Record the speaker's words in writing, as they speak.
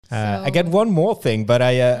I got one more thing, but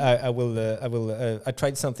I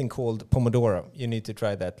tried something called Pomodoro. You need to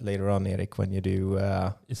try that later on, Erik, when you do.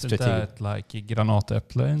 Isn't that like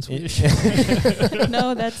granatäpple in Swedish?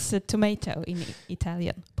 No, that's a tomato in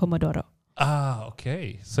Italian. Pomodoro. Ah,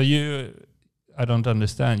 okay. So I don't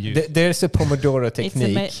understand you. There's a Pomodoro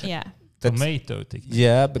technique. Tomato technique.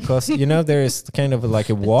 Yeah, because there is kind of like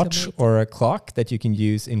a watch or a clock that you can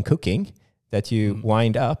use in cooking that you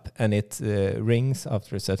wind up and it rings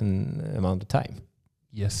after a certain amount of time.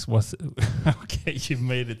 Yes, okay, you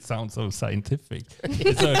made it sound so scientific.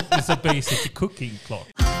 It's a basic cooking clock.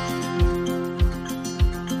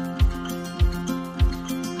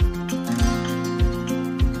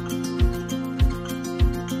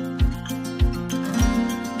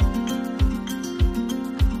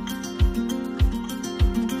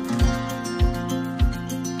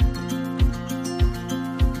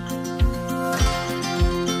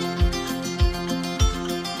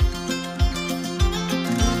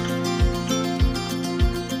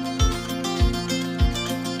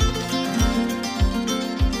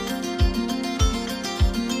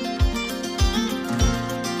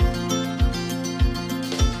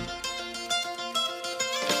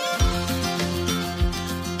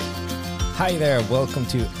 Hi there, welcome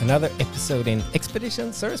to another episode in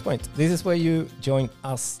Expedition Service Point. This is where you join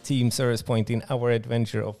us, Team Service Point, in our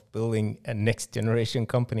adventure of building a next generation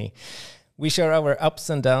company. We share our ups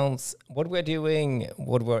and downs, what we're doing,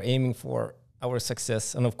 what we're aiming for, our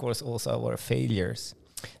success, and of course also our failures.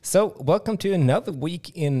 So welcome to another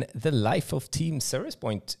week in the life of Team Service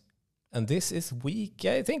Point. And this is week,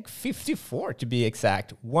 I think, 54 to be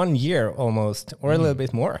exact. 1 year almost, or a little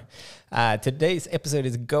bit more. Today's episode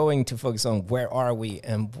is going to focus on where are we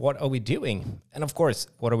and what are we doing? And of course,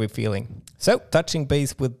 what are we feeling? So, touching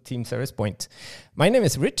base with Team Service Point. My name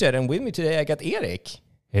is Richard, and with me today I got Erik.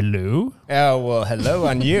 Hello. Oh, well, hello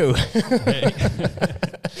on you.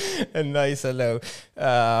 A nice hello.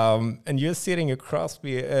 And you're sitting across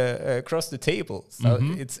the table. So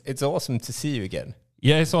it's awesome to see you again.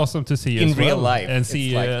 Yeah, it's awesome to see you in real life and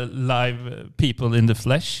see live people in the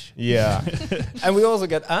flesh. Yeah, and we also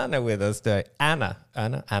got Anna with us today. Anna.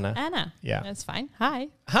 Yeah, that's fine. Hi.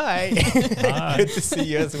 Good to see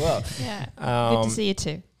you as well. Yeah, good to see you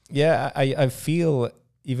too. Yeah, I feel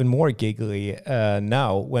even more giggly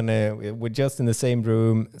now when we're just in the same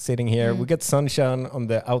room sitting here. We got sunshine on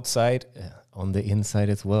the outside, on the inside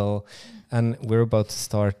as well. And we're about to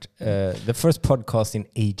start the first podcast in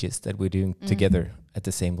ages that we're doing together at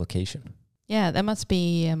the same location. Yeah, that must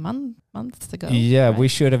be a month ago. Yeah, right? we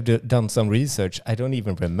should have done some research. I don't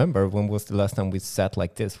even remember when was the last time we sat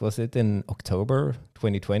like this. Was it in October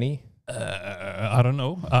 2020? I don't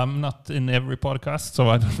know. I'm not in every podcast, so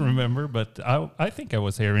I don't remember. But I think I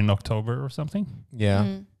was here in October or something.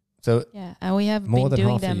 Yeah. So yeah, and we have more been than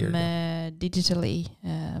doing half a them year digitally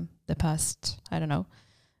the past,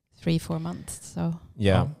 3-4 months. So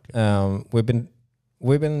yeah, we've been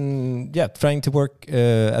trying to work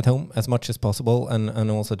at home as much as possible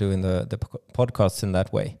and also doing the podcasts in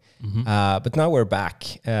that way. But now we're back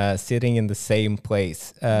sitting in the same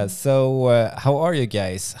place. So how are you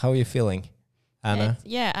guys? How are you feeling, Anna?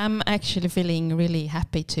 I'm actually feeling really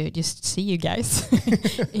happy to just see you guys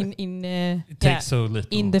in it takes so little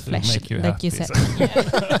in the to flesh, make you like happy, you said.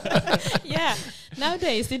 so. Yeah,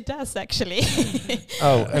 nowadays it does actually.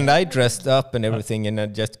 Oh, and I dressed up and everything, and I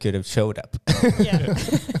just could have showed up. Yeah,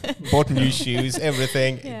 bought new shoes,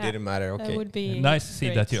 everything. It didn't matter. Okay, that would be Nice to see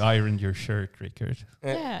great. that you ironed your shirt, Rickard.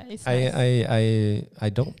 Yeah, it's nice. I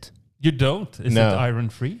don't. You don't? Is No. it iron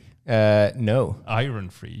free? No. Iron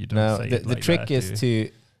free. You don't No, say the it like trick that, is do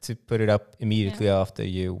you? to put it up immediately after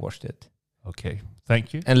you washed it. Okay,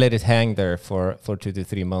 thank you. And let it hang there for 2 to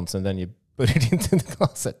 3 months, and then you put it into the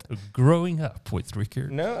closet. Growing up with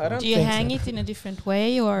Rickard. No, I don't Do you think hang so. it in a different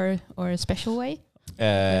way or a special way? Do you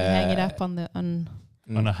hang it up on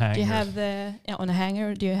On a hanger. Do you have on a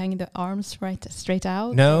hanger? Do you hang the arms straight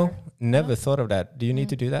out? No, or- never thought of that. Do you need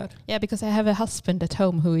to do that? Yeah, because I have a husband at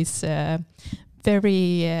home who is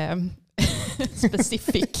very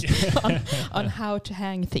specific on how to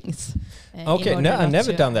hang things. Okay, no, I've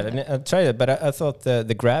never done that. I tried it, but I thought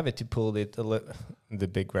the gravity pulled it the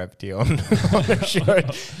big gravity on the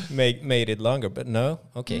shirt made it longer. But no,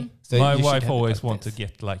 okay. So my you should wife have it always like wanted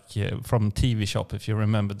this. to get from TV shop, if you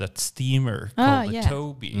remember that steamer called the yeah.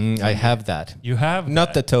 Toby. I have that. You have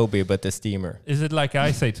Not the that. Toby, but the steamer. Is it like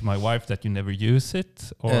I say to my wife that you never use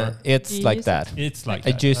it, or It's Do you like use that. it's like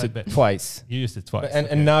I that, used bet. it twice. You used it twice, And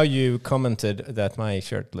okay. now you commented that my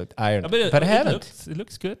shirt looked ironed, But I haven't. It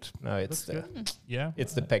looks good. No, it's Looks good. Yeah,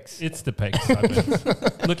 it's the pecs. It's the pecs. I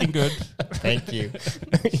bet. Looking good. Thank you.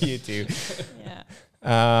 You too. Yeah.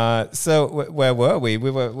 So where were we?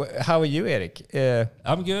 How are you, Eric?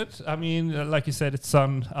 I'm good. I mean, like you said, it's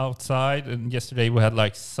sun outside, and yesterday we had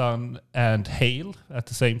like sun and hail at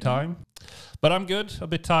the same time. But I'm good. A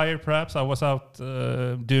bit tired, perhaps. I was out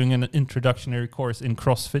doing an introductory course in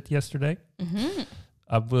CrossFit yesterday. Mm-hmm.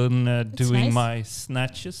 I've been doing my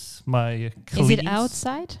snatches, my cleans. Is it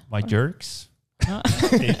outside? My jerks.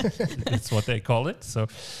 It's what they call it. So,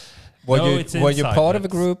 were you part of a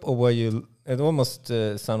group, or were you? It almost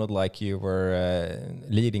sounded like you were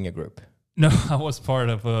leading a group. No, I was part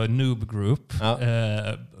of a noob group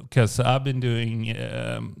because I've been doing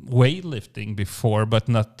weightlifting before, but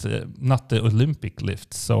not the Olympic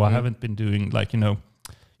lifts. So I haven't been doing like,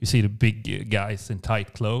 you see the big guys in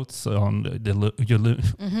tight clothes on the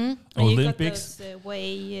Olympics. You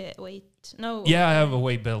got those No. Yeah, I have a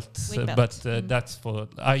weight belt, but that's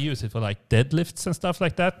I use it for like deadlifts and stuff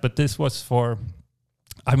like that. But this was for,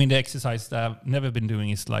 the exercise that I've never been doing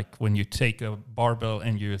is like when you take a barbell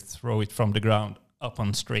and you throw it from the ground up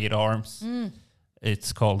on straight arms.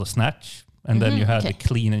 It's called a snatch. And then you have the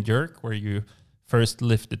clean and jerk where you first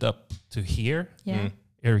lift it up to here. Yeah.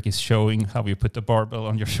 Eric is showing how you put the barbell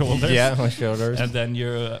on your shoulders. Yeah, my shoulders. And then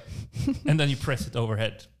you press it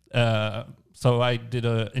overhead. So I did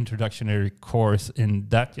an introductory course in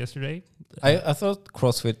that yesterday. I thought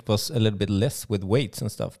CrossFit was a little bit less with weights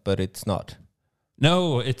and stuff, but it's not.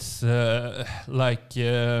 No, it's you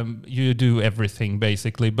do everything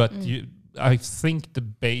basically, but I think the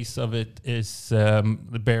base of it is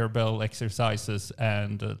the barbell exercises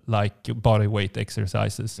and like body weight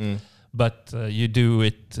exercises. But you do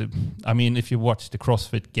it. If you watch the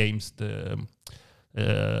CrossFit Games, the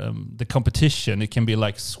competition, it can be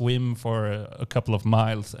like swim for a couple of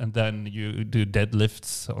miles, and then you do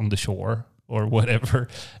deadlifts on the shore or whatever.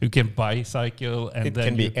 You can bicycle, and it then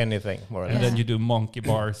can be anything more or less. And then you do monkey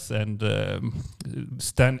bars and doing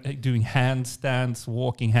handstands,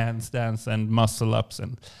 walking handstands, and muscle ups,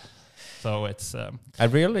 and so it's. I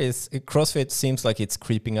realize CrossFit seems like it's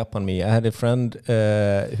creeping up on me. I had a friend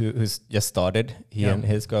who's just started, and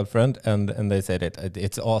his girlfriend, and they said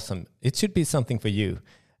it's awesome. It should be something for you.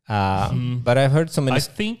 But I've heard so many. I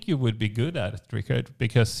think you would be good at it, Rickard,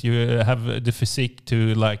 because you have the physique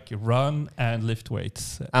to like run and lift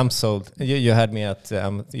weights. I'm sold. You had me at.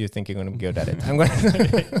 You think you're going to be good at it? I'm going.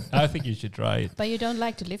 I think you should try it. But you don't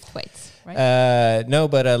like to lift weights, right? No,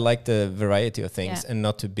 but I like the variety of things and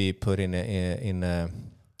not to be put in a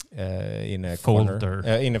folder. Corner,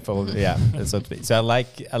 in a folder. Yeah, so to speak. So I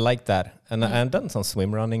like that, and I've done some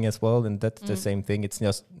swim running as well, and that's the same thing. It's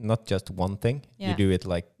just not just one thing. Yeah. You do it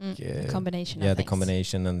like the combination. Yeah, of the things.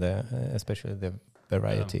 Combination and the especially the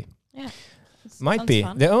variety. Yeah, might be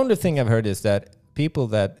fun. The only thing I've heard is that people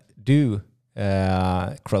that do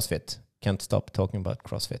CrossFit can't stop talking about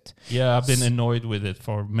CrossFit. Yeah, I've been annoyed with it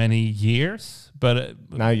for many years, but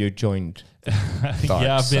now you joined.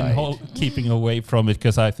 Yeah, I've been keeping away from it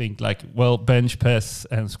because I think bench press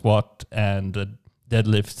and squat and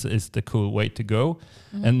deadlifts is the cool way to go,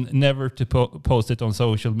 and never to post it on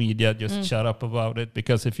social media. Just shut up about it,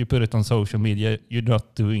 because if you put it on social media, you're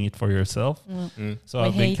not doing it for yourself. So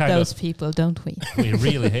we hate those people, don't we? We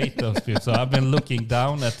really hate those people. So I've been looking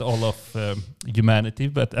down at all of humanity,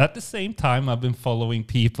 but at the same time, I've been following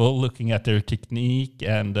people, looking at their technique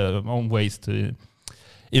and own ways to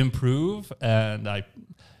improve, and I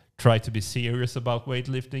try to be serious about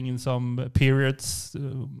weightlifting in some periods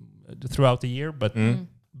throughout the year, but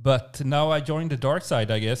now I joined the dark side,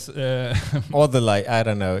 I guess. Or the light, I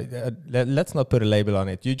don't know. Let's not put a label on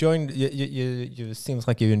it. You joined. You seems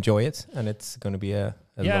like you enjoy it, and it's going to be a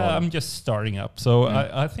I'm just starting up, so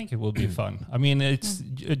I think it will be fun. It's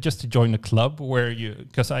just to join a club where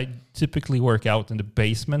because I typically work out in the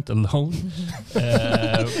basement alone.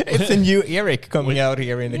 It's a new Eric coming out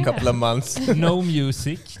here in a couple of months. No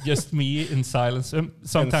music, just me in silence.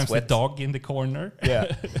 Sometimes the dog in the corner.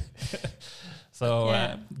 Yeah.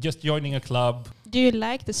 So just joining a club. Do you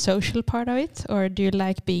like the social part of it, or do you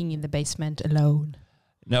like being in the basement alone?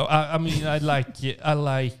 No, I like.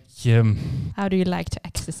 How do you like to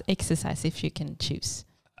exercise if you can choose?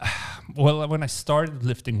 Well, when I started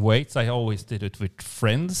lifting weights, I always did it with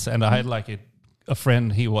friends, and I had a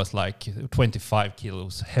friend. He was like 25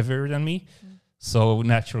 kilos heavier than me, so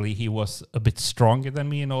naturally he was a bit stronger than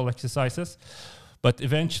me in all exercises. But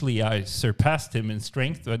eventually, I surpassed him in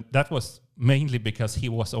strength, and that was mainly because he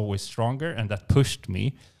was always stronger, and that pushed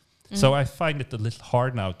me. So I find it a little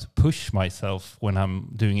hard now to push myself when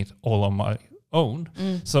I'm doing it all on my own.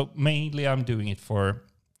 So mainly I'm doing it for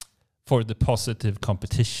for the positive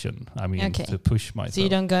competition. I mean, to push myself. So you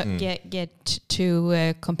don't get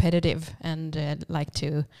too competitive and like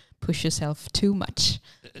to push yourself too much.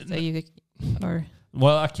 So you or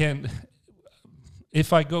well, I can.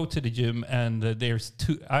 If I go to the gym and there's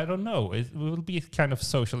I don't know, it will be a kind of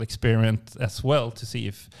social experiment as well to see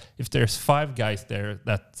if there's 5 guys there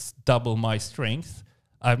that's double my strength.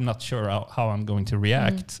 I'm not sure how I'm going to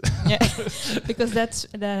react. Yeah, because that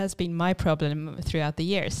has been my problem throughout the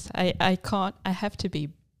years. I have to be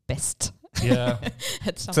best. Yeah.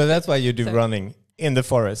 So that's why you do running in the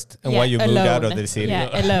forest and why you moved out of the city.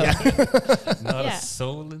 Yeah, alone. Not a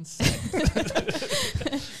soul in sight.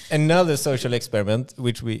 Another social experiment,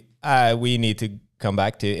 which we need to come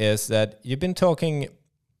back to, is that you've been talking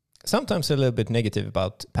sometimes a little bit negative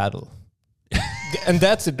about paddle. And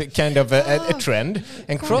that's a bit kind of a trend.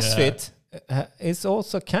 And CrossFit is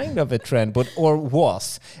also kind of a trend, or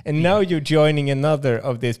was. And now you're joining another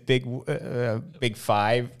of these big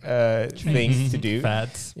 5 things to do.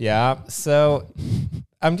 Fads. Yeah. So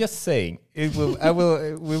I'm just saying, we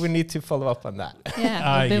will need to follow up on that.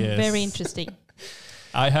 Yeah, it'll be very interesting.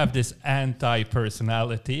 I have this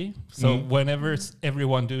anti-personality, so whenever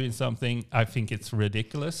everyone doing something, I think it's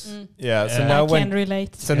ridiculous. Yeah, so now I can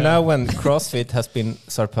relate. So now when CrossFit has been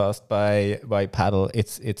surpassed by paddle,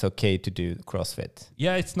 it's okay to do CrossFit.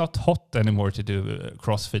 Yeah, it's not hot anymore to do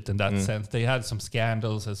CrossFit in that sense. They had some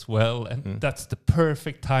scandals as well, and that's the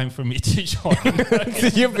perfect time for me to join. So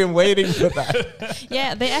you've been waiting for that.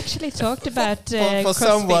 Yeah, they actually talked about for CrossFit.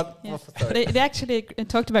 somewhat. Yeah. They actually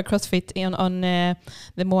talked about CrossFit on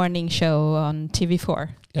the morning show on TV4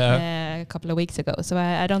 a couple of weeks ago. So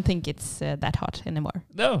I don't think it's that hot anymore.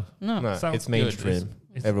 No, it's mainstream.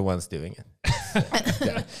 Everyone's doing it.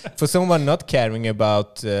 Yeah. For someone not caring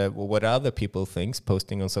about what other people think,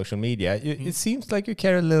 posting on social media, it seems like you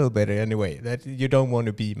care a little bit anyway. That you don't want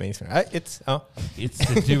to be mainstream. It's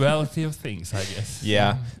the duality of things, I guess.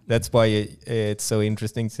 Yeah, that's why it's so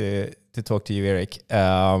interesting to talk to you, Eric.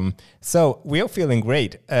 So we are feeling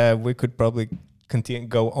great. We could probably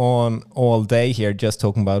go on all day here just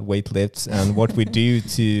talking about weightlifts and what we do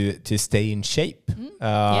to stay in shape.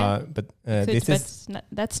 But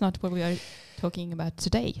that's not what we are talking about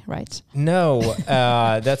today, right? No,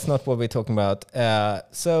 that's not what we're talking about.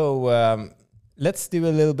 So let's do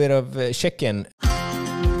a little bit of check-in.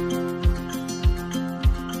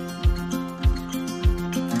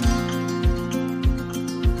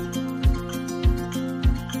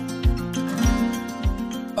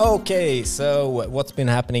 Okay, so what's been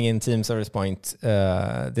happening in Team Service Point?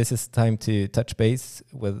 This is time to touch base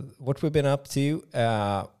with what we've been up to.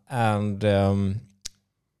 And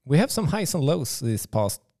we have some highs and lows these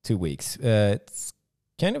past 2 weeks. It's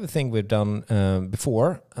kind of a thing we've done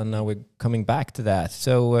before, and now we're coming back to that.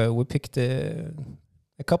 So we picked a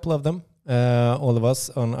couple of them, all of us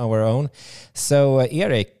on our own. So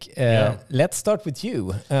Eric, let's start with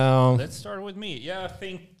you. Let's start with me. Yeah, I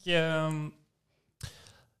think...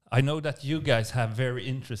 I know that you guys have very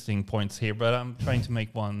interesting points here, but I'm trying to make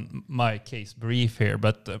my case brief here.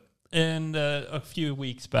 But a few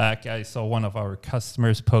weeks back, I saw one of our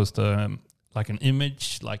customers post like an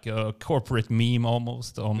image, like a corporate meme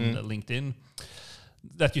almost on LinkedIn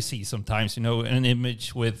that you see sometimes, an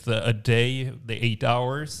image with a day, the 8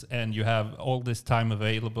 hours, and you have all this time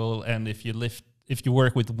available. And if you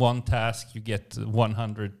work with one task, you get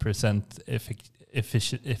 100%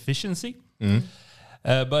 efficiency.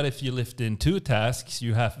 But if you lift in 2 tasks,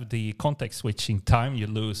 you have the context switching time. You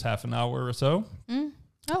lose half an hour or so.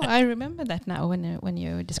 Oh, I remember that now when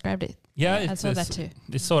you described it. Yeah, I saw that too.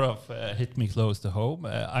 It sort of hit me close to home.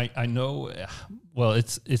 I know, well,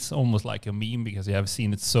 it's almost like a meme because you have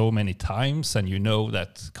seen it so many times and you know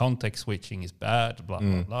that context switching is bad, blah,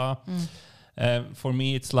 blah, blah. For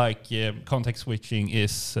me, it's like context switching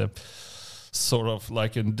is sort of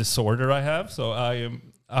like a disorder I have. So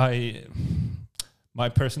my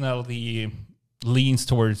personality leans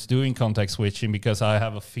towards doing context switching because I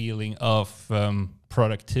have a feeling of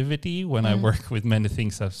productivity when I work with many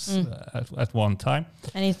things at one time.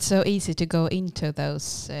 And it's so easy to go into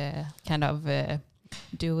those kind of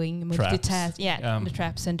doing multitask. The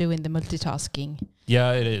traps and doing the multitasking.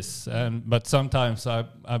 Yeah, it is. But sometimes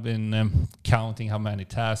I've been counting how many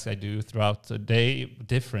tasks I do throughout the day,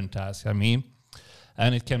 different tasks, I mean.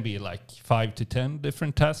 And it can be like 5 to 10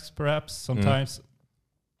 different tasks perhaps sometimes.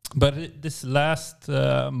 But this last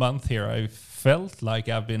month here, I felt like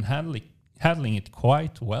I've been handling it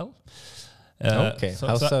quite well. Okay,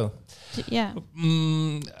 how so? Yeah.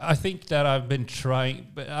 I think that I've been trying,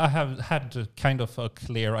 but I have had kind of a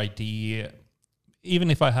clear idea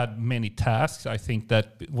even if I had many tasks, I think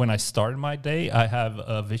that when I start my day, I have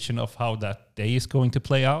a vision of how that day is going to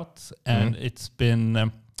play out. And it's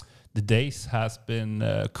been, the days has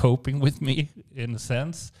been coping with me in a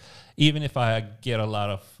sense. Even if I get a lot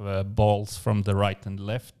of balls from the right and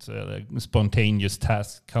left, spontaneous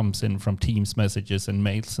task comes in from Teams messages and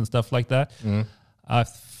mails and stuff like that. I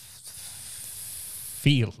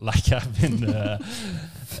feel like I've been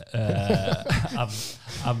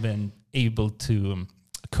I've been able to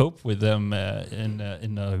cope with them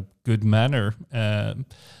in a good manner.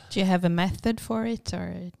 Do you have a method for it,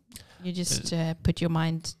 or you just put your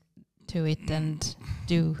mind to it and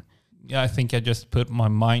do? Yeah, I think I just put my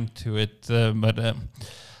mind to it, but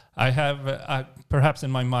I have perhaps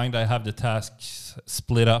in my mind I have the tasks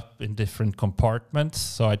split up in different compartments,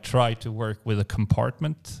 so I try to work with a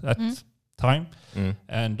compartment at time.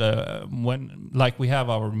 And when like we have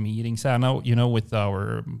our meetings, I know, you know, with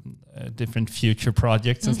our different future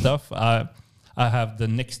projects and stuff, I have the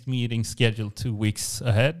next meeting scheduled 2 weeks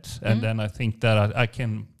ahead, and then I think that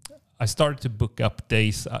I started to book up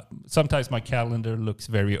days. Sometimes my calendar looks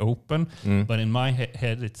very open, but in my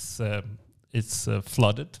head it's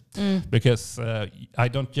flooded because I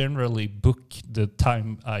don't generally book the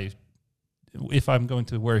time if I'm going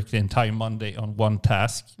to work the entire Monday on one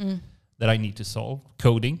task that I need to solve,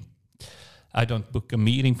 coding. I don't book a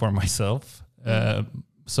meeting for myself.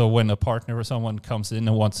 So when a partner or someone comes in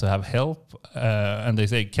and wants to have help, and they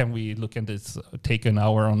say, "Can we look at this? Take an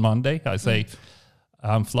hour on Monday?" I say,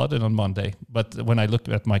 "I'm flooded on Monday." But when I look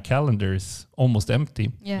at my calendar, it's almost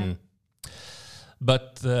empty. Yeah.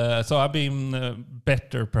 But so I've been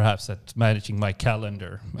better perhaps at managing my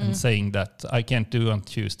calendar and saying that I can't do on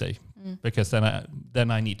Tuesday because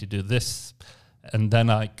then I need to do this. And then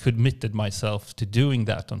I committed myself to doing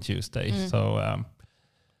that on Tuesday. So,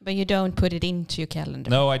 but you don't put it into your calendar.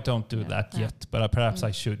 No, I don't do that yet. But perhaps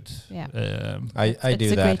I should. Yeah. I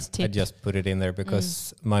do that. I just put it in there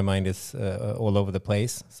because my mind is all over the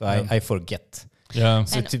place. So I forget. Yeah.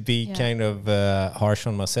 So to be kind of harsh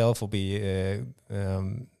on myself or be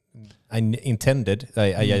intended,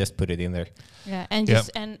 I just put it in there. Yeah, and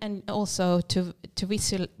just and also to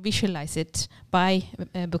visualize it by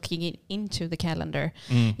booking it into the calendar.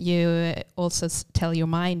 You also tell your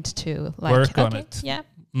mind to like work on it. Yeah,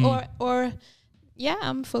 or yeah,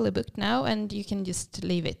 I'm fully booked now, and you can just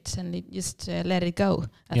leave it and just let it go.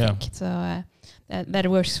 I think so. That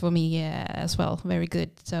works for me as well. Very good.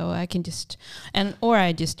 So I can just or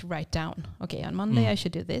I just write down. Okay, on Monday I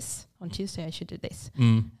should do this. On Tuesday I should do this.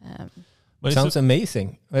 But sounds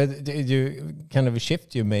amazing. Did you kind of a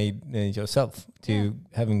shift you made yourself to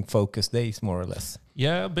having focused days, more or less?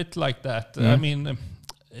 Yeah, a bit like that. I mean,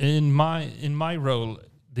 in my role,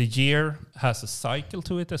 the year has a cycle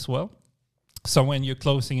to it as well. So when you're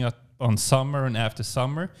closing up on summer and after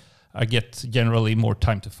summer, I get generally more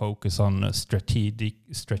time to focus on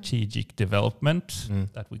strategic development,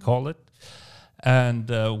 that we call it. And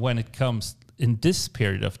when it comes in this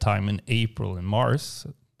period of time in April and March,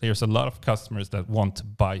 there's a lot of customers that want to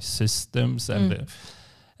buy systems and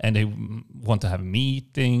they want to have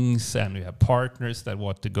meetings, and we have partners that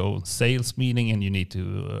want to go on sales meeting, and you need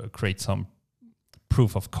to create some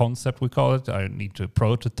proof of concept, we call it. I need to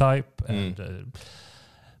prototype.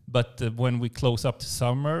 But when we close up to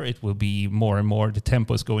summer, it will be more and more, the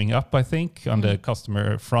tempo is going up, I think, on the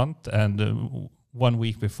customer front. And 1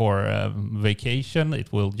 week before vacation,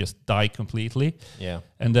 it will just die completely. Yeah.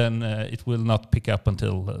 And then it will not pick up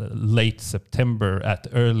until late September at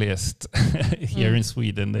earliest here in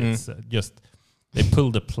Sweden. It's just, they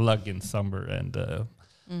pull the plug in summer and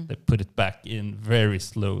they put it back in very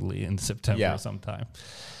slowly in September sometime.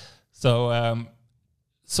 So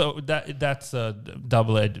so that's a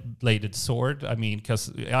double-bladed sword. I mean,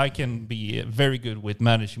 because I can be very good with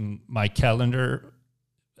managing my calendar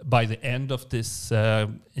by the end of this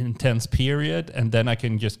intense period, and then I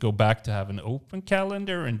can just go back to have an open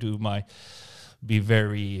calendar and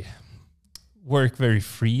work very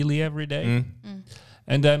freely every day.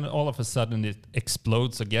 And then all of a sudden it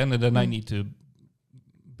explodes again, and then I need to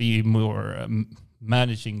be more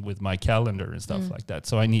managing with my calendar and stuff like that.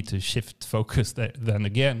 So I need to shift focus then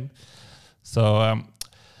again. So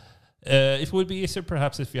it would be easier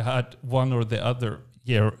perhaps if you had one or the other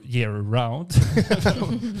year around,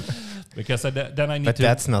 because then I need to. But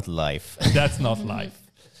that's not life. That's not life.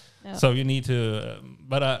 No. So you need to.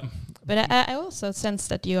 But I also sense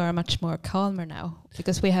that you are much more calmer now,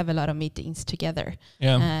 because we have a lot of meetings together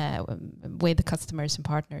with the customers and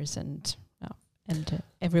partners and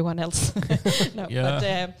everyone else.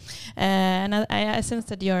 And I sense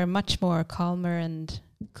that you are much more calmer and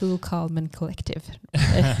Cool, calm, and collective.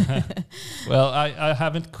 Well, I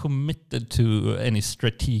haven't committed to any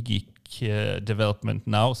strategic development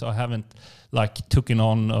now, so I haven't like taken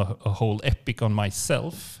on a whole epic on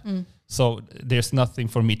myself. So there's nothing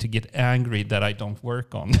for me to get angry that I don't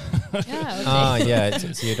work on. So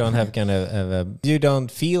you don't have kind of you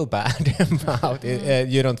don't feel bad about it.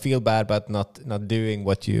 You don't feel bad about not doing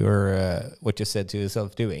what you said to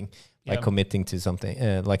yourself doing. By committing to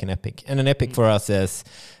something like an epic. And an epic for us is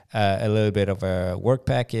a little bit of a work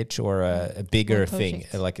package or a bigger thing,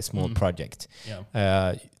 like a small project.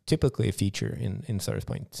 Typically a feature in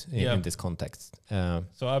ServicePoint in this context.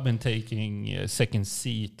 So I've been taking second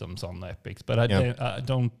seat on some epics, but I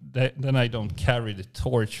don't carry the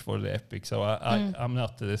torch for the epic. So I'm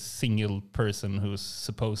not the single person who's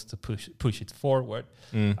supposed to push it forward.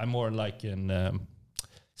 I'm more like an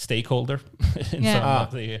stakeholder in some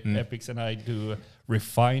of the epics, and I do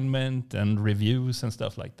refinement and reviews and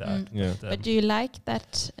stuff like that. But do you like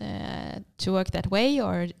that to work that way,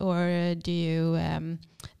 or do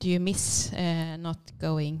you miss not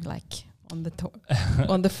going like on the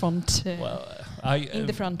on the front? In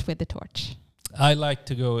the front with the torch. I like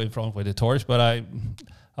to go in front with the torch, but I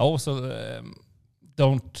also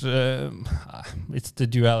don't. It's the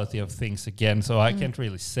duality of things again, so I can't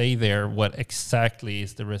really say there what exactly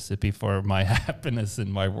is the recipe for my happiness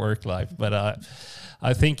in my work life. But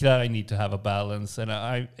I think that I need to have a balance, and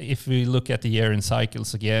if we look at the year in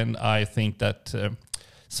cycles again, I think that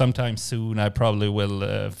sometime soon I probably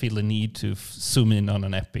will feel the need to zoom in on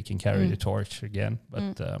an epic and carry the torch again.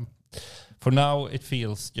 But for now, it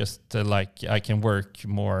feels just like I can work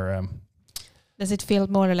more. Does it feel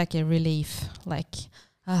more like a relief? Like,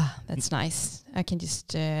 that's nice. I can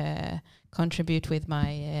just contribute with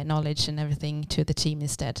my knowledge and everything to the team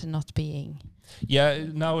instead, and not being. Yeah,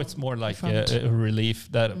 now it's more like a relief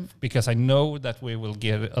that because I know that we will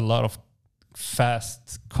get a lot of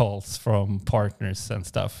fast calls from partners and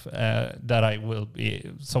stuff that I will be,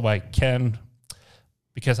 so I can,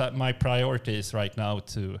 because my priority is right now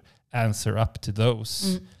to answer up to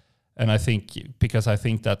those. And I think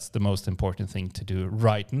that's the most important thing to do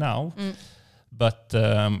right now. But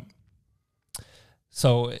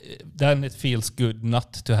so then it feels good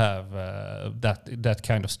not to have that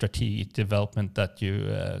kind of strategic development that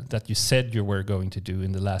you said you were going to do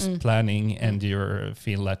in the last planning, and you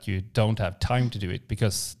feel that you don't have time to do it,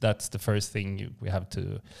 because that's the first thing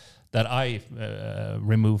that I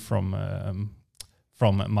remove from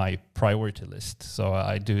my priority list. So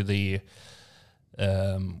I do the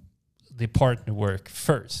partner work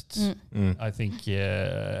first. I think,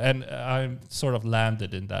 and I'm sort of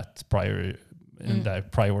landed in that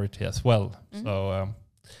priority as well. So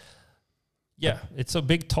it's a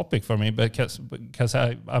big topic for me because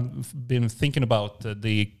I've been thinking about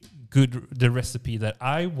the recipe that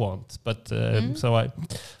I want, but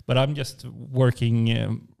I'm just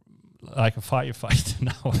working like a firefighter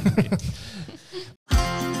now.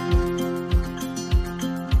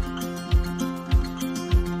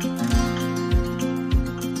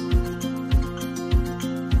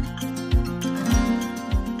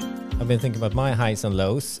 I've been thinking about my highs and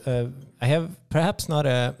lows. I have perhaps not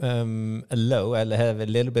a low. I have a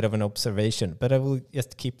little bit of an observation, but I will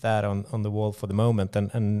just keep that on the wall for the moment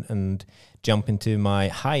and jump into my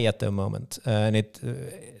high at the moment. And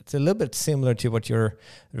it's a little bit similar to what you're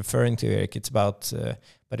referring to, Eric. It's about,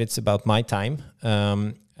 but it's about my time.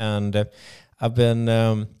 And I've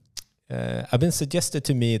been suggested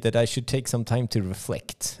to me that I should take some time to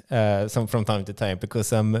reflect from time to time,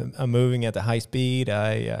 because I'm moving at a high speed.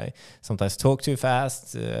 I sometimes talk too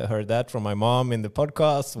fast. Heard that from my mom in the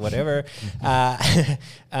podcast, whatever.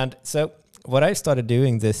 And so what I started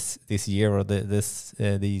doing this year or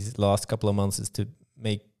these last couple of months is to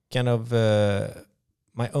make kind of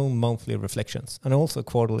my own monthly reflections, and also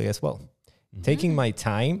quarterly as well. Taking my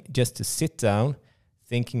time just to sit down,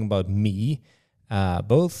 thinking about me.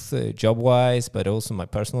 Both job-wise, but also my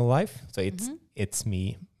personal life. So it's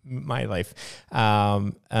me, my life,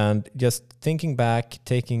 and just thinking back,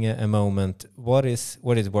 taking a moment. What is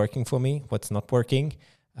working for me? What's not working?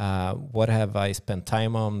 What have I spent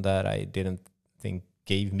time on that I didn't think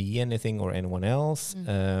gave me anything or anyone else?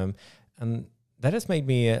 And that has made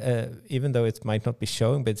me, even though it might not be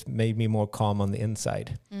showing, but it's made me more calm on the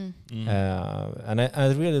inside. And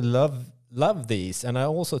I really love these, and I'm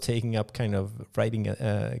also taking up kind of writing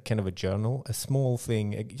a kind of a journal, a small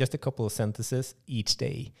thing, just a couple of sentences each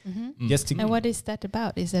day. And what is that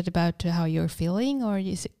about? Is that about how you're feeling, or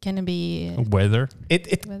can it be weather?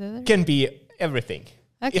 It can be everything.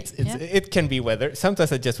 Okay. It can be weather.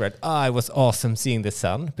 Sometimes I just write, it was awesome seeing the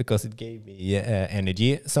sun because it gave me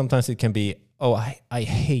energy. Sometimes it can be, I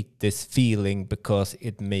hate this feeling because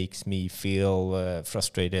it makes me feel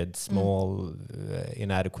frustrated, small,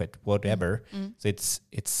 inadequate, whatever. So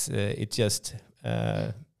it's just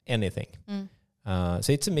anything. So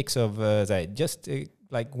it's a mix of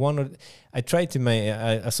like one. I tried to make.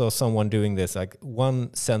 I saw someone doing this, like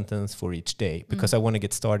one sentence for each day, because I want to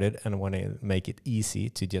get started and I want to make it easy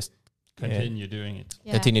to just continue doing it.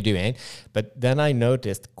 Continue doing it. But then I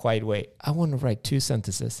noticed I want to write 2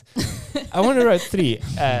 sentences. I want to write 3,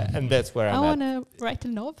 and that's where I'm at. I want to write a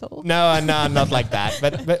novel. No, not like that.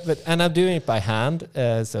 But and I'm doing it by hand,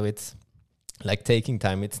 so it's like taking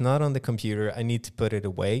time. It's not on the computer. I need to put it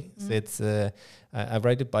away. So it's I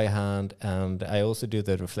write it by hand, and I also do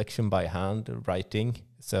the reflection by hand, writing.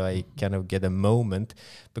 So I kind of get a moment,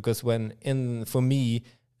 because for me,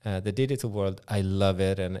 the digital world, I love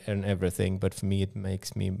it and everything, but for me it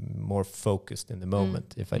makes me more focused in the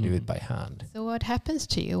moment if I do it by hand. So what happens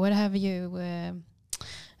to you? What have you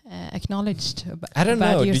acknowledged I don't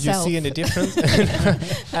know. yourself? Did you see any difference?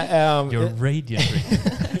 You're radiant.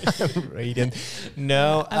 Radiant.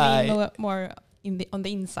 No, I mean more on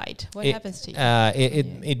the inside. What happens to you?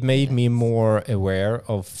 It made me more aware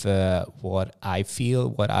of what I feel,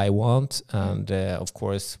 what I want, and of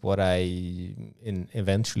course what I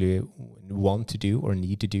eventually want to do or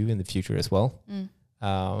need to do in the future as well.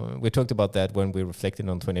 We talked about that when we reflected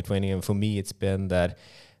on 2020, and for me it's been that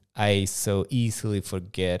I so easily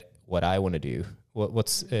forget what I want to do.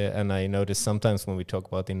 And I notice sometimes when we talk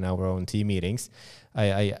about in our own team meetings,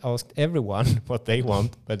 I asked everyone what they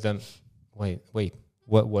want, but then wait,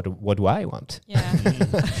 what do I want? Yeah.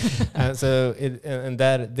 And so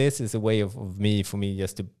this is a way for me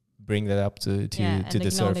just to bring that up to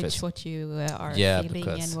the surface. What you are feeling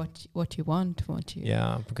and what you want.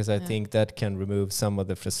 Because I think that can remove some of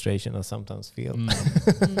the frustration I sometimes feel.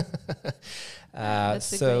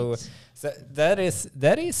 So that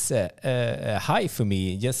is a high for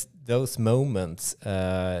me. Just those moments,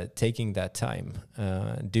 taking that time,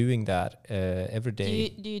 doing that every day.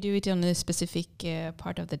 Do you do it on a specific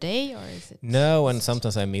part of the day, or is it? No, and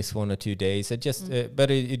sometimes I miss 1 or 2 days.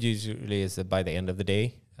 But it usually is by the end of the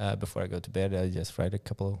day. Before I go to bed, I just write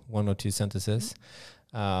 1 or 2 sentences.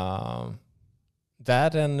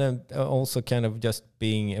 That and also kind of just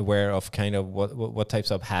being aware of kind of what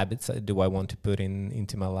types of habits do I want to put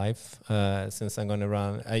into my life. Since I'm going to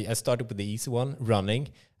run, I started with the easy one, running.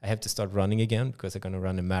 I have to start running again because I'm going to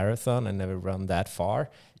run a marathon. I never run that far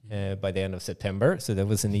by the end of September. So that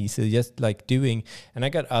was an easy, just like doing. And I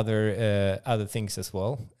got other things as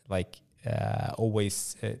well, like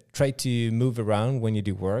always try to move around when you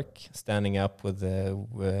do work, standing up with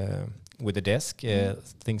the desk,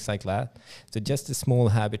 things like that. So just a small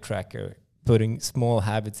habit tracker, putting small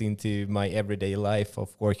habits into my everyday life of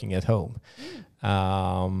working at home.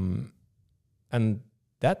 And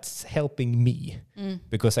that's helping me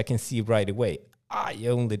because I can see right away, I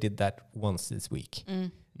only did that once this week.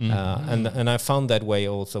 And I found that way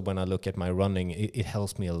also when I look at my running, it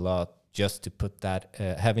helps me a lot just to put that,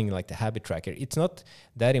 having like the habit tracker. It's not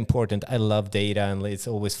that important. I love data and it's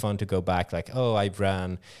always fun to go back like, I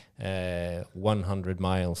ran 100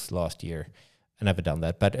 miles last year. I never done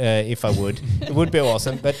that, but if I would, it would be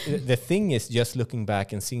awesome. But the thing is just looking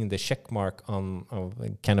back and seeing the check mark on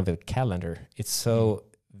kind of a calendar. It's so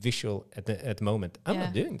visual at the moment. I'm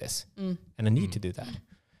not doing this and I need to do that.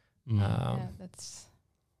 That's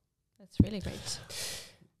really great.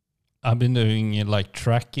 I've been doing like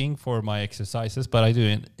tracking for my exercises, but I do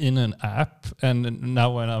it in an app. And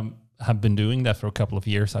now when I have been doing that for a couple of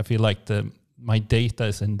years, I feel like my data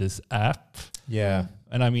is in this app. Yeah.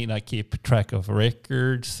 And I mean, I keep track of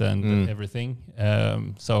records and everything.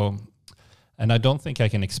 And I don't think I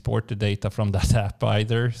can export the data from that app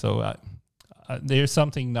either. So there's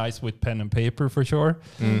something nice with pen and paper for sure,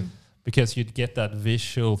 because you'd get that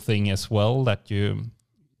visual thing as well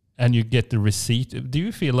and you get the receipt. Do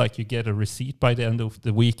you feel like you get a receipt by the end of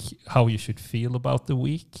the week, how you should feel about the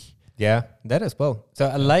week? Yeah, that as well. So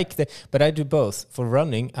I like but I do both. For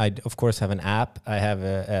running, I of course have an app. I have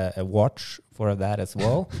a watch for that as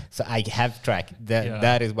well. So I have tracked that.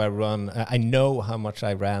 That is why I run. I know how much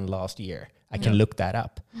I ran last year. I can look that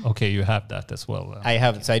up. Okay, you have that as well. I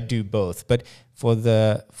have, so I do both. But for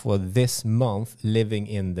this month, living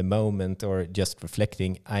in the moment or just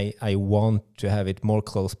reflecting, I want to have it more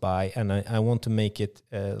close by, and I want to make it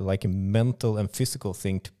like a mental and physical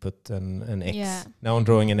thing to put an X. Yeah. Now I'm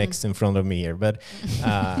drawing an X in front of me here, but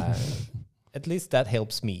at least that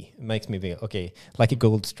helps me. It makes me feel okay, like a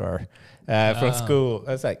gold star from school.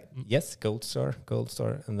 I was like, yes, gold star,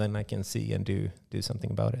 and then I can see and do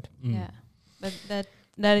something about it. Yeah, but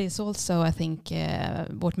that is also, I think,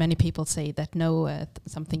 what many people say that know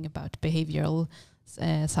something about behavioral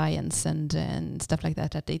science and stuff like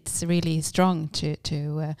that. That it's really strong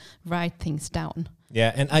to write things down.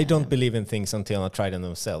 Yeah, and I don't believe in things until I try them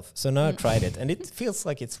myself. So now I tried it, and it feels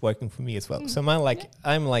like it's working for me as well. So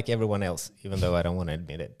I'm like everyone else, even though I don't want to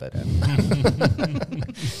admit it. But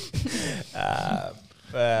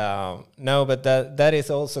no, but that is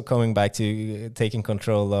also coming back to taking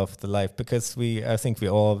control of the life, because I think we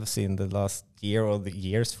all have seen the last year or the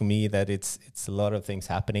years for me that it's a lot of things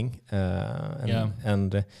happening,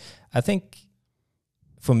 and I think.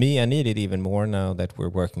 For me, I need it even more now that we're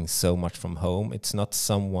working so much from home. It's not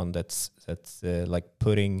someone that's like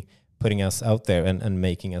putting us out there and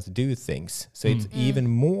making us do things. So it's even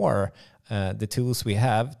more the tools we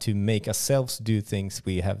have to make ourselves do things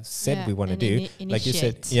we have said we want to do. Like you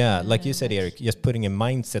said, like you said, Eric, just putting a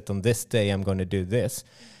mindset on this day, I'm going to do this.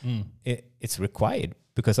 It's required,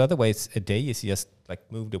 because otherwise a day is just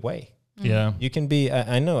like moved away. Yeah, you can be.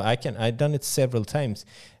 I know. I've done it several times.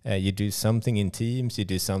 You do something in Teams, you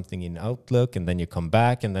do something in Outlook, and then you come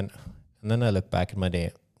back, and then I look back at my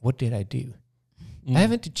day. What did I do? I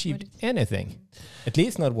haven't achieved anything. At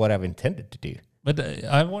least not what I've intended to do. But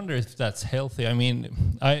I wonder if that's healthy. I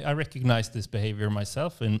mean, I recognize this behavior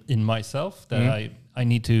myself in myself that I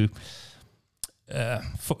need to.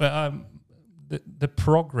 The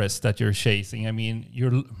progress that you're chasing. I mean,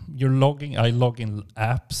 you're logging. I log in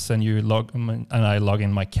apps, and I log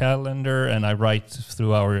in my calendar, and I write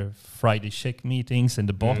through our Friday check meetings in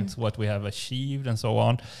the bot what we have achieved and so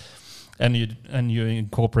on. And you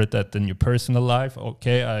incorporate that in your personal life.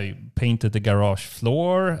 Okay, I painted the garage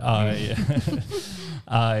floor.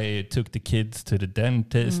 I took the kids to the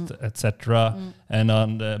dentist, etc. And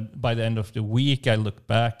by the end of the week, I look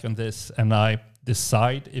back on this and I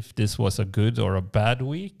decide if this was a good or a bad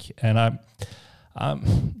week. And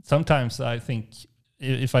sometimes I think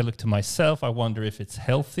if I look to myself, I wonder if it's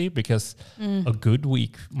healthy, because a good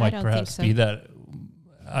week might perhaps be that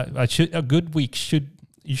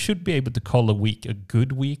you should be able to call a week a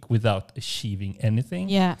good week without achieving anything.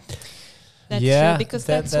 Yeah. That's true, because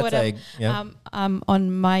that's what I'm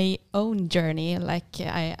on my own journey. Like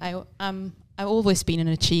I've always been an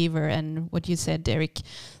achiever, and what you said, Derek,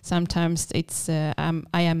 sometimes it's I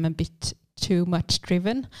am a bit too much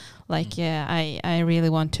driven. Like I really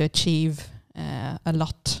want to achieve a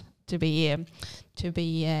lot to be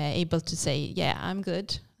able to say, yeah, I'm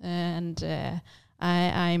good, and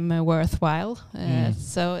I'm worthwhile.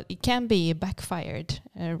 So it can be backfired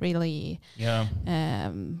really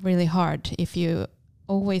hard if you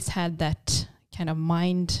always had that kind of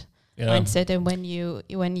mindset. And when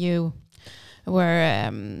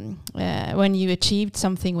you achieved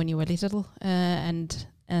something when you were little,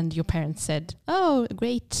 and your parents said, "Oh,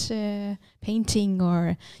 great painting,"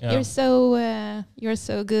 or "You're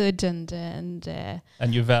so good," and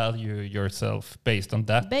you value yourself based on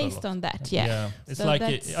that. It's so like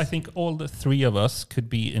I think all the three of us could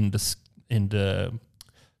be in the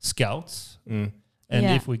scouts, and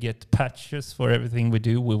if we get patches for everything we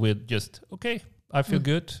do, we will just I feel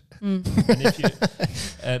good. And if you,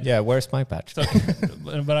 where's my patch? So,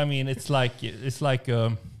 but I mean, it's like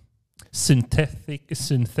a synthetic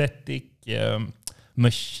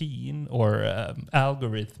machine or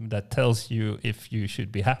algorithm that tells you if you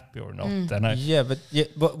should be happy or not.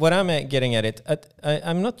 But what I'm getting at it,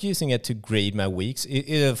 I'm not using it to grade my weeks.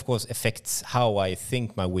 It of course affects how I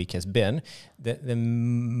think my week has been.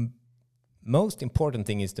 The most important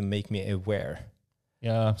thing is to make me aware.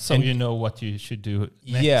 Yeah, so you know what you should do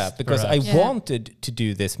next. Yeah, because I wanted to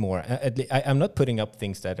do this more. I'm not putting up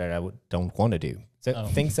things that I don't want to do. So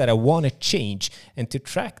things that I want to change, and to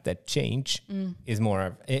track that change is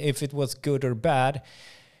more. If it was good or bad,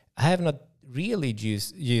 I have not really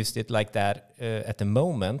used it like that at the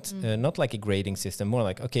moment. Not like a grading system, more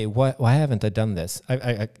like, okay, why haven't I done this?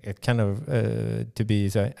 I kind of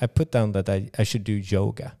I put down that I should do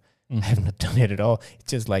yoga. I have not done it at all.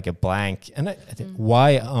 It's just like a blank. And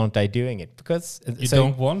why aren't I doing it? Because you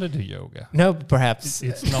don't want to do yoga. No, perhaps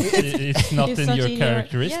it's not in your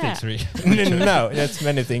characteristics. Really. No, that's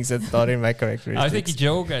many things that's not in my characteristics. I think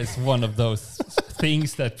yoga is one of those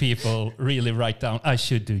things that people really write down. I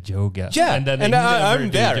should do yoga. Yeah, and then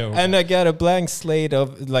I'm there, yoga. And I got a blank slate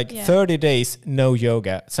of 30 days no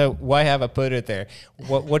yoga. So why have I put it there?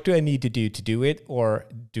 What do I need to do it, or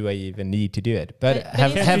do I even need to do it? But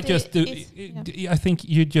have you just do? I think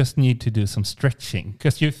you just need to do some stretching,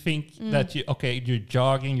 because you think that you're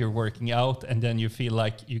jogging, you're working out, and then you feel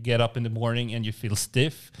like you get up in the morning and you feel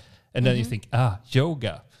stiff, and then you think,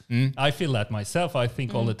 yoga. I feel that myself. I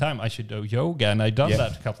think all the time I should do yoga, and I've done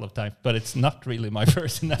that a couple of times, but it's not really my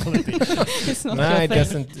personality. It's not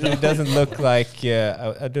it doesn't look like.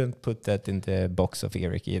 I don't put that in the box of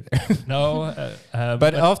Eric either. No,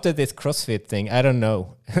 but after this CrossFit thing, I don't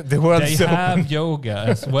know. The world they have yoga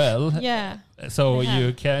as well. Yeah. So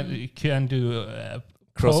you can do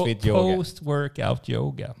CrossFit yoga, post-workout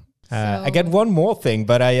yoga. I got one more thing,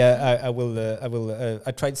 but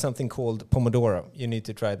I tried something called Pomodoro. You need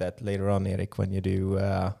to try that later on, Eric, when you do.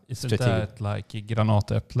 Isn't that like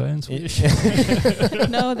granatäpple in Swedish?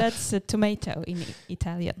 No, that's a tomato in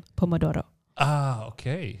Italian. Pomodoro. Ah,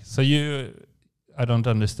 okay. So I don't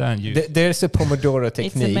understand you. There's a Pomodoro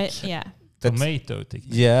technique. Tomato technique.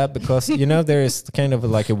 Yeah, because there is kind of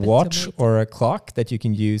like a watch or a clock that you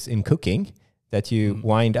can use in cooking, that you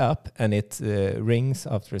wind up and it rings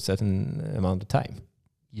after a certain amount of time.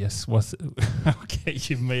 Yes, okay,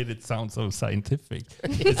 you made it sound so scientific.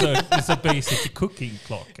 It's a basic cooking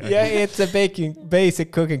clock. Yeah, it's a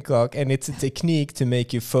basic cooking clock, and it's a technique to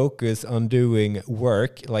make you focus on doing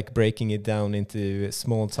work, like breaking it down into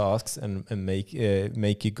small tasks and make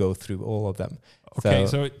you go through all of them. Okay,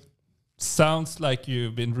 so it sounds like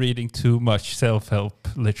you've been reading too much self-help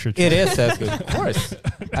literature. It is self-help, of course.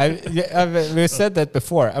 We've said that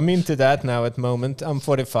before. I'm into that now at the moment. I'm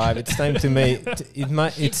 45. It's time to make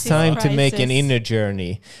it's time to make an inner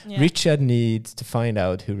journey. Yeah. Richard needs to find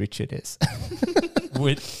out who Richard is.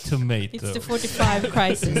 With tomato. It's the 45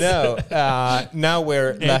 crisis. No, now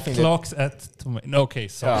we're laughing. Clocks at tomato. Okay,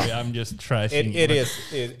 sorry, I'm just trashing. It is.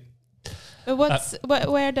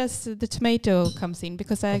 Where does the tomato comes in?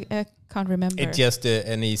 Because I can't remember. It's just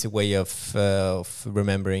an easy way of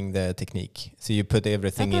remembering the technique. So you put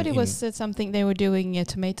everything in. I thought it was something they were doing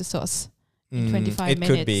tomato sauce in 25 minutes.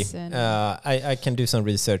 It could be. I can do some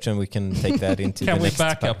research and we can take that into the next Can we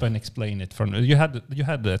back up and explain it? You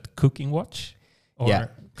had that cooking watch or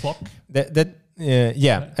clock?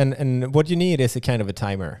 And what you need is a kind of a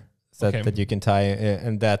timer. That you can tie,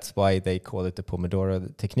 and that's why they call it the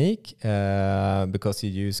Pomodoro technique, because you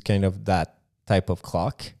use kind of that type of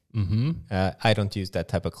clock. Mm-hmm. I don't use that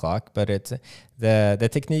type of clock, but it's the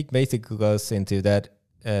technique basically goes into that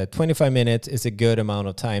 25 minutes is a good amount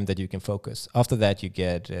of time that you can focus. After that, you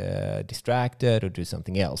get distracted or do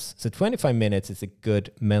something else. So 25 minutes is a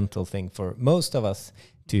good mental thing for most of us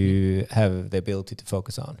to have the ability to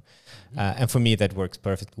focus on. And for me, that works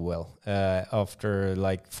perfectly well. After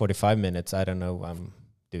like 45 minutes, I don't know, I'm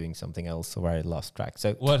doing something else or I lost track.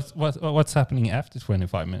 So what's happening after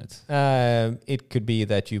 25 minutes? It could be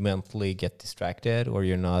that you mentally get distracted, or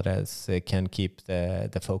you're not as can keep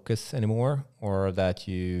the focus anymore, or that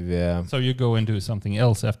you... so you go and do something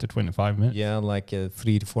else after 25 minutes? Yeah, like a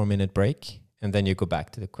 3 to 4 minute break, and then you go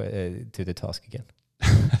back to the task again.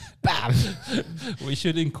 Bam! We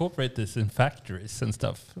should incorporate this in factories and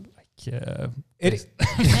stuff. I'm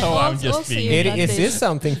just being. Is this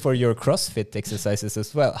something for your CrossFit exercises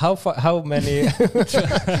as well? How many?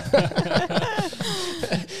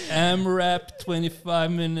 AMRAP,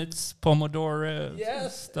 25 minutes, Pomodoro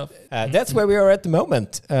stuff. That's where we are at the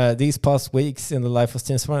moment. These past weeks in the life of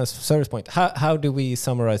Team Service Point. How do we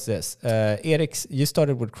summarize this? Erik, you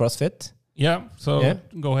started with CrossFit. Yeah, so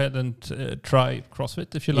go ahead and try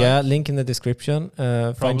CrossFit if you like. Yeah, link in the description.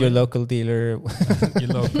 Find your local dealer. Your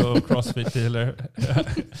local CrossFit dealer.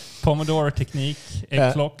 Pomodoro technique,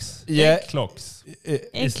 egg clocks. Yeah. Egg clocks.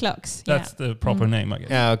 Egg clocks. That's the proper name, I guess.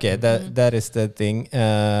 Yeah, okay, that is the thing.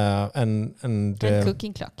 And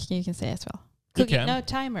cooking clock, you can say as well.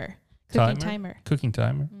 Timer. Cooking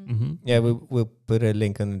timer. Mm-hmm. Yeah, we'll put a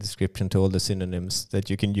link in the description to all the synonyms that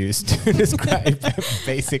you can use to describe a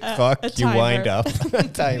basic clock you wind up. A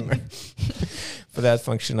timer for that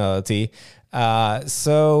functionality.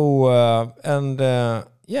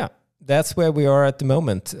 That's where we are at the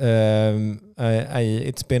moment.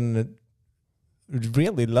 It's been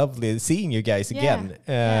really lovely seeing you guys again.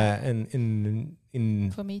 And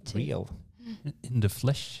in for me too. Real. In the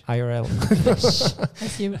flesh. IRL.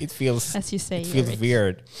 It feels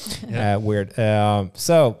weird.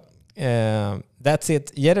 That's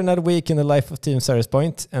it. Yet another week in the life of Team Service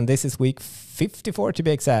Point, and this is week 54 to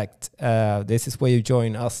be exact. This is where you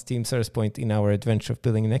join us, Team Service Point, in our adventure of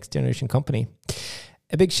building a next generation company.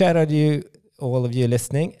 A big shout out to you all of you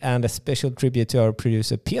listening, and a special tribute to our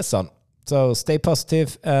producer, Pearson. So stay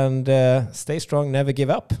positive and stay strong, never give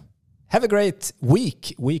up. Have a great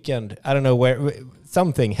weekend. I don't know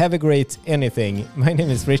something. Have a great anything. My name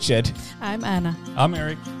is Richard. I'm Anna. I'm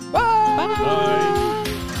Eric. Bye! Bye! Bye!